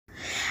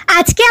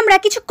আজকে আমরা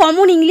কিছু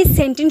কমন ইংলিশ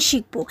সেন্টেন্স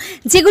শিখব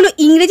যেগুলো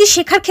ইংরেজি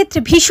শেখার ক্ষেত্রে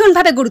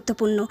ভীষণভাবে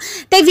গুরুত্বপূর্ণ।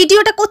 তাই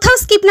ভিডিওটা কোথাও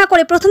স্কিপ না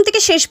করে প্রথম থেকে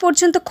শেষ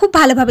পর্যন্ত খুব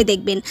ভালোভাবে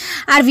দেখবেন।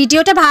 আর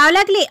ভিডিওটা ভালো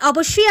লাগলে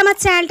অবশ্যই আমার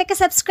চ্যানেলটাকে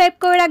সাবস্ক্রাইব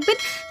করে রাখবেন।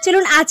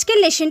 চলুন আজকের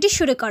লেসনটি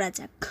শুরু করা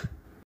যাক।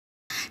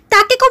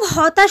 তাকে খুব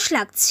হতাশ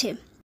লাগছে।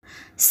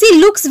 She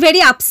looks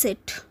very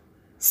upset.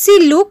 She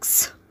looks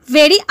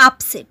very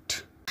upset.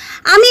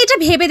 আমি এটা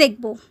ভেবে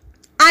দেখব।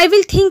 I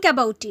will think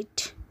about it.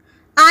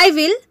 I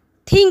will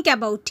think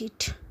about it.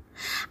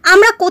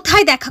 আমরা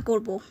কোথায় দেখা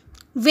করব?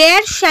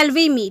 Wire shall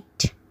we meet?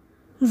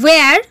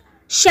 Wire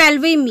shall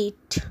we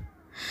meet?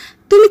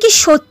 তুমি কি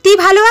সত্যিই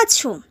ভালো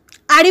আছো?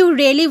 Are you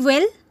really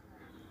well?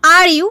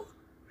 Are you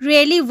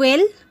really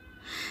well?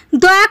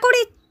 দয়া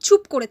করে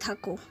চুপ করে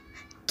থাকো।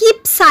 Keep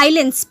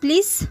silence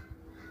please.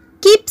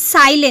 Keep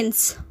silence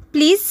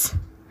please.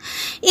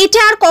 এটা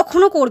আর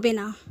কখনো করবে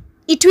না।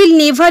 It will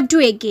never do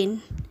again.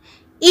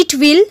 It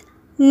will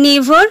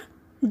never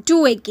do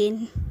again.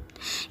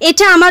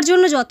 এটা আমার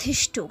জন্য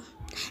যথেষ্ট।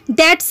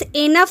 That's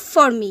enough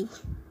for me.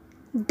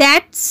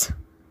 That's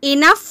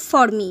enough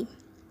for me.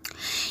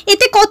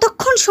 এতে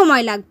কতক্ষণ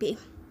সময় লাগবে?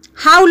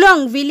 How long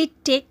will it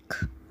take?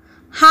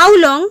 How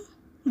long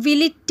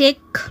will it take?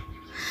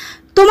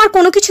 তোমার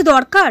কোনো কিছু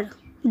দরকার?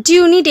 Do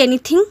you need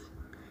anything?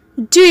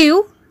 Do you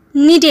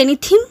need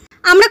anything?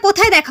 আমরা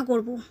কোথায় দেখা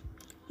করব?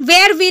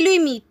 Wire will we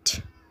meet?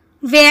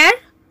 Wire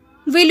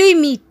will we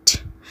meet?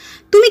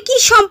 তুমি কি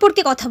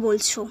সম্পর্কে কথা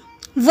বলছো?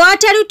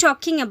 What are you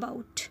talking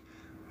about?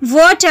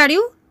 What are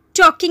you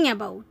talking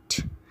about?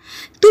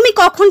 তুমি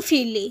কখন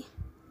ফিরলে?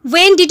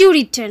 When did you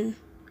return?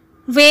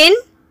 When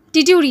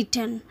did you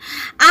return?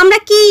 আমরা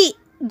কি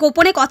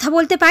গোপনে কথা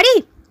বলতে পারি?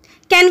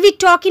 Can we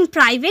talk in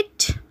private?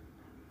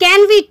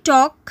 Can we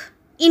talk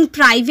in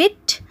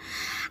private?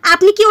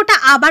 আপনি কি ওটা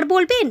আবার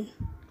বলবেন?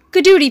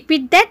 Could you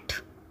repeat that?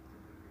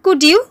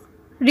 Could you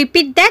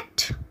repeat that?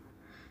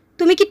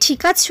 তুমি কি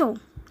ঠিক আছো?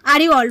 Are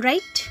you all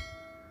right?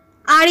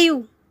 Are you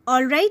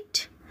all right?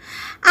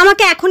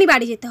 আমাকে এখনই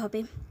বাড়ি যেতে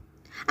হবে।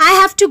 I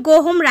have to go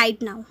home right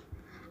now.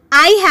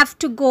 I have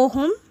to go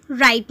home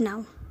right now.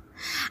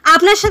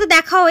 আপনার সাথে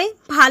দেখা হয়ে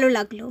ভালো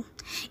লাগলো।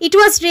 ইট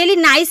was really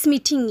nice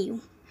meeting you.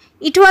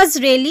 It was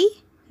really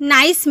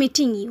nice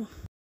meeting you.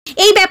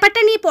 এই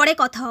ব্যাপারটা নিয়ে পরে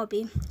কথা হবে।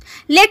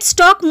 Let's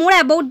talk more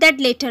about that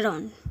letter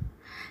on.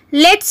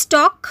 Let's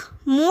talk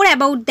more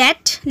about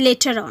that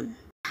letter on.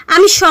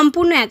 আমি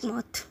সম্পূর্ণ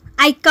একমত।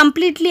 I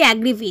completely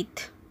agree with.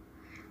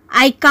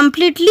 I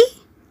completely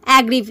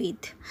agree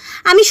with.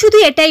 আমি শুধু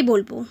এটাই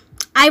বলবো।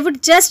 I would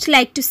just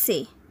like to say.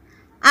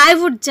 I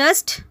would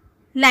just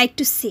like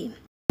to say.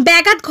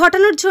 ব্যাঘাত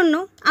ঘটানোর জন্য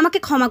আমাকে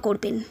ক্ষমা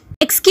করবেন।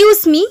 Excuse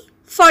me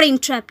for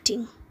interrupting.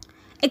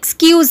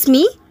 Excuse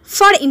me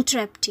for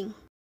interrupting.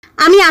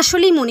 আমি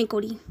আসলেই মনে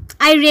করি।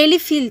 I really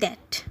feel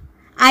that.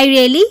 I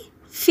really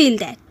feel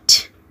that.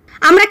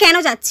 আমরা কেন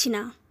যাচ্ছি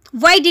না?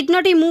 Why did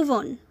not we move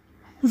on?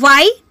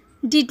 Why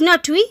did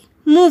not we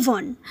move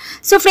on?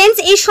 So friends,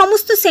 এই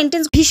সমস্ত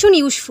সেন্টেন্স ভীষণ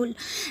ইউজফুল।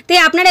 তাই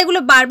আপনারা এগুলো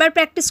বারবার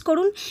প্র্যাকটিস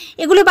করুন।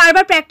 এগুলো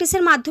বারবার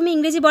প্র্যাকটিসের মাধ্যমে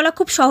ইংরেজি বলা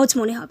খুব সহজ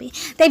মনে হবে।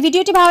 তাই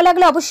ভিডিওটি ভালো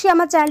লাগলে অবশ্যই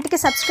আমার চ্যানেলটিকে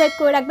সাবস্ক্রাইব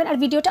করে রাখবেন আর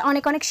ভিডিওটা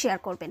অনেক অনেক শেয়ার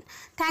করবেন।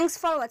 Thanks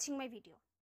for watching my video.